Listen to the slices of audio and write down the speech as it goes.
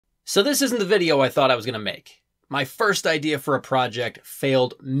So this isn't the video I thought I was going to make. My first idea for a project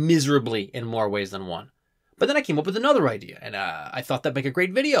failed miserably in more ways than one. But then I came up with another idea, and I thought that'd make a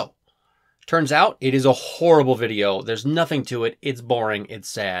great video. Turns out it is a horrible video. There's nothing to it. It's boring. It's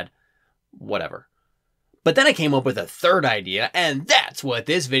sad. Whatever. But then I came up with a third idea, and that's what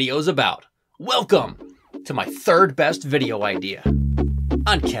this video is about. Welcome to my third best video idea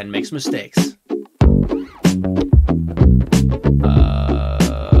on Ken Makes Mistakes.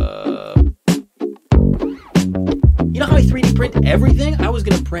 You know how I 3D print everything? I was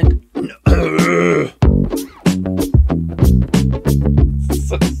gonna print...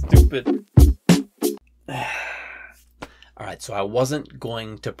 So stupid. Alright, so I wasn't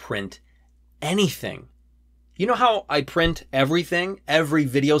going to print anything. You know how I print everything? Every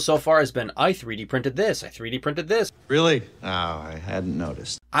video so far has been, I 3D printed this, I 3D printed this. Really? Oh, I hadn't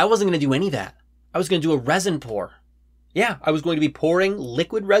noticed. I wasn't going to do any of that. I was going to do a resin pour. Yeah, I was going to be pouring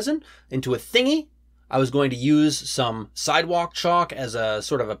liquid resin into a thingy. I was going to use some sidewalk chalk as a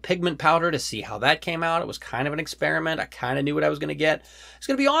sort of a pigment powder to see how that came out. It was kind of an experiment. I kind of knew what I was going to get. It's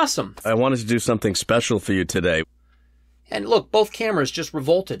going to be awesome. I wanted to do something special for you today. And look, both cameras just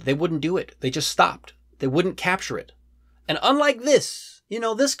revolted. They wouldn't do it. They just stopped. They wouldn't capture it. And unlike this, you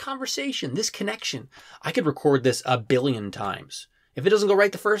know, this conversation, this connection, I could record this 1 billion times. If it doesn't go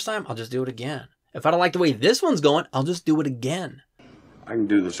right the first time, I'll just do it again. If I don't like the way this one's going, I'll just do it again. I can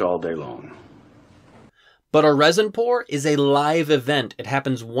do this all day long. But a resin pour is a live event. It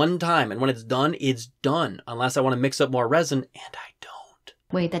happens one time, and when it's done, unless I want to mix up more resin, and I don't.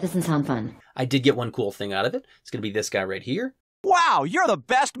 Wait, that doesn't sound fun. I did get one cool thing out of it. It's going to be this guy right here. Wow, you're the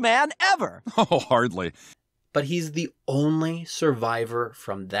best man ever! Oh, hardly. But he's the only survivor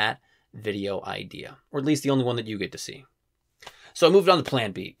from that video idea, or at least the only one that you get to see. So I moved on to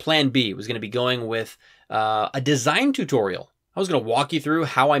Plan B. Plan B was going to be going with a design tutorial. I was going to walk you through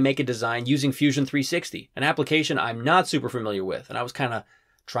how I make a design using Fusion 360, an application I'm not super familiar with, and I was kind of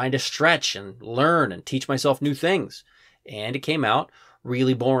trying to stretch and learn and teach myself new things. And it came out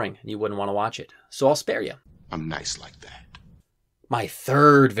really boring, and you wouldn't want to watch it. So I'll spare you. I'm nice like that. My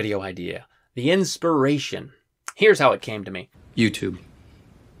third video idea, the inspiration. Here's how it came to me. YouTube.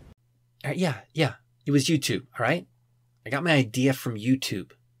 Yeah, it was YouTube, all right? I got my idea from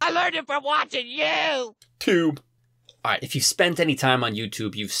YouTube. I learned it from watching you! Tube. All right, if you've spent any time on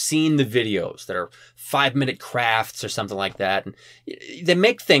YouTube, you've seen the videos that are 5-minute crafts or something like that. And they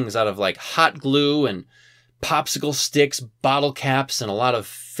make things out of like hot glue and popsicle sticks, bottle caps, and a lot of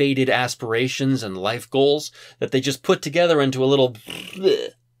faded aspirations and life goals that they just put together into a little...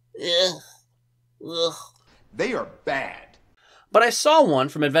 They are bad. But I saw one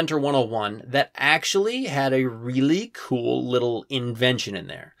from Inventor 101 that actually had a really cool little invention in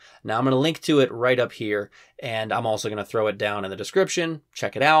there. Now I'm going to link to it right up here, and I'm also going to throw it down in the description.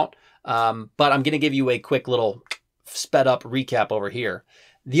 Check it out. But I'm going to give you a quick little sped up recap over here.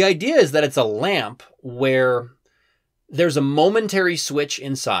 The idea is that it's a lamp where there's a momentary switch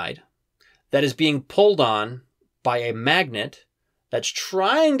inside that is being pulled on by a magnet that's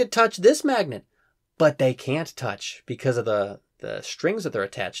trying to touch this magnet, but they can't touch because of the strings that they're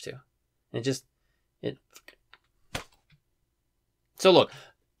attached to. So look,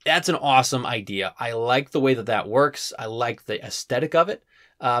 that's an awesome idea. I like the way that that works. I like the aesthetic of it.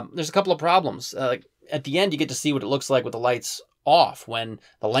 There's a couple of problems. At the end, you get to see what it looks like with the lights off when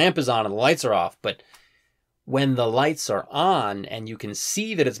the lamp is on and the lights are off. But when the lights are on and you can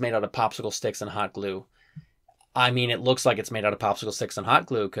see that it's made out of popsicle sticks and hot glue, I mean, it looks like it's made out of popsicle sticks and hot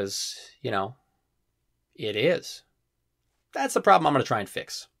glue because, you know, it is. That's the problem I'm going to try and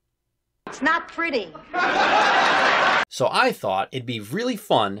fix. It's not pretty. So I thought it'd be really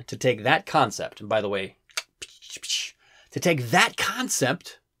fun to take that concept, and by the way, to take that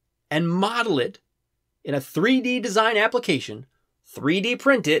concept and model it in a 3D design application, 3D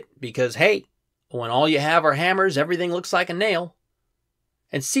print it, because hey, when all you have are hammers, everything looks like a nail,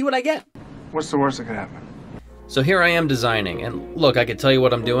 and see what I get. What's the worst that could happen? So here I am designing, and look, I could tell you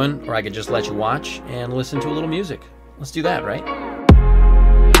what I'm doing, or I could just let you watch and listen to a little music. Let's do that, right?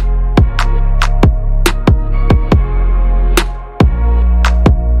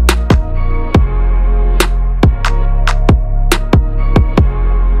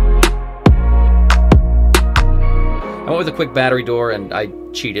 I went with a quick battery door, and I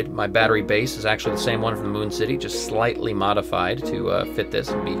cheated. My battery base is actually the same one from the Moon City, just slightly modified to fit this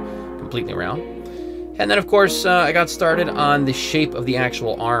and be completely round. And then, of course, I got started on the shape of the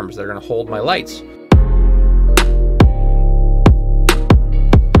actual arms that are going to hold my lights.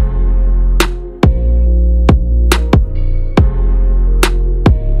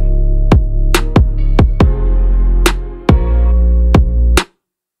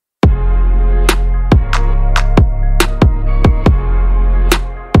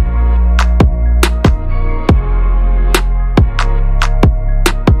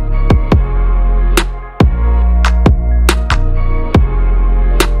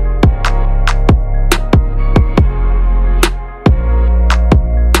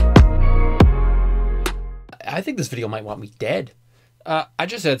 this video might want me dead. I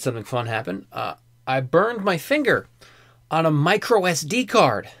just had something fun happen. I burned my finger on a micro SD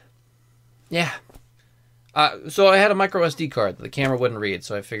card. Yeah. So I had a micro SD card that the camera wouldn't read,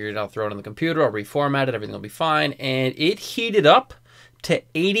 so I figured I'll throw it on the computer, I'll reformat it, everything will be fine, and it heated up to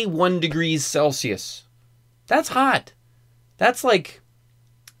 81 degrees Celsius. That's hot. That's like...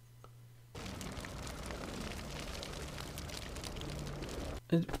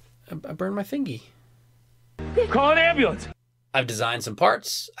 I burned my fingy. Call an ambulance! I've designed some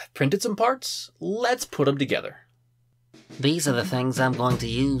parts, I've printed some parts, let's put them together. These are the things I'm going to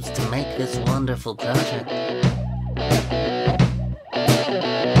use to make this wonderful project.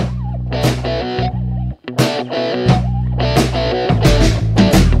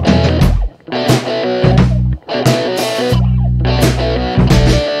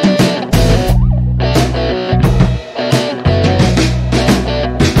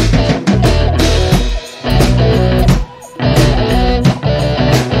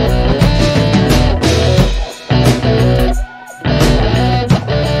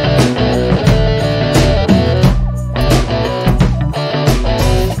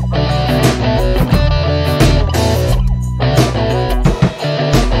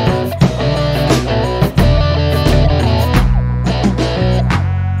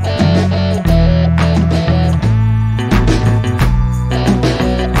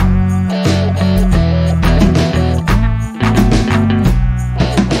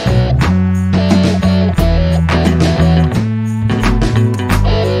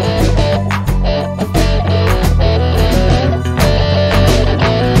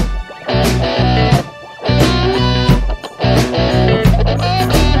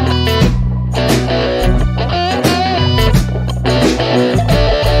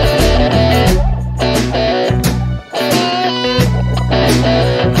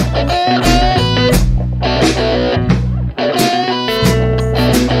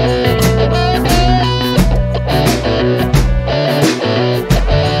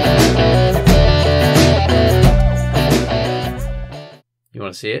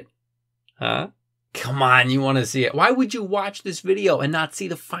 See it? Huh? Come on, you want to see it. Why would you watch this video and not see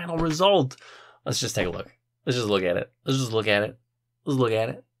the final result? Let's just take a look. Let's just look at it. Let's just look at it. Let's look at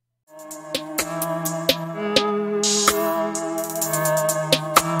it.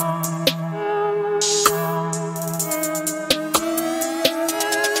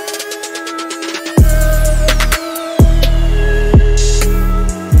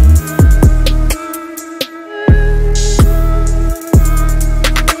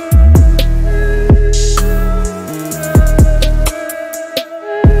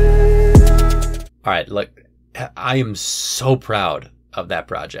 All right, look, I am so proud of that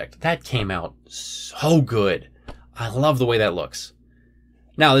project. That came out so good. I love the way that looks.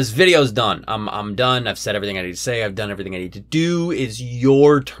 Now, this video's done. I'm done. I've said everything I need to say. I've done everything I need to do. It's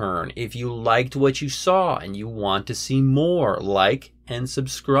your turn. If you liked what you saw and you want to see more, like and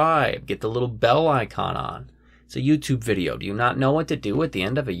subscribe. Get the little bell icon on. It's a YouTube video. Do you not know what to do at the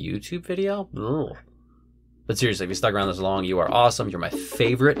end of a YouTube video? Ugh. But seriously, if you stuck around this long, you are awesome. You're my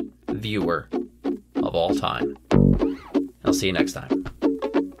favorite viewer of all time. I'll see you next time.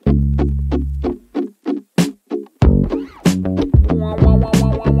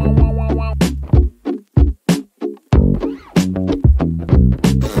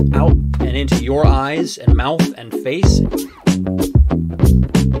 Out and into your eyes and mouth and face.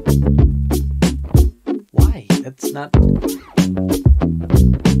 Why? That's not...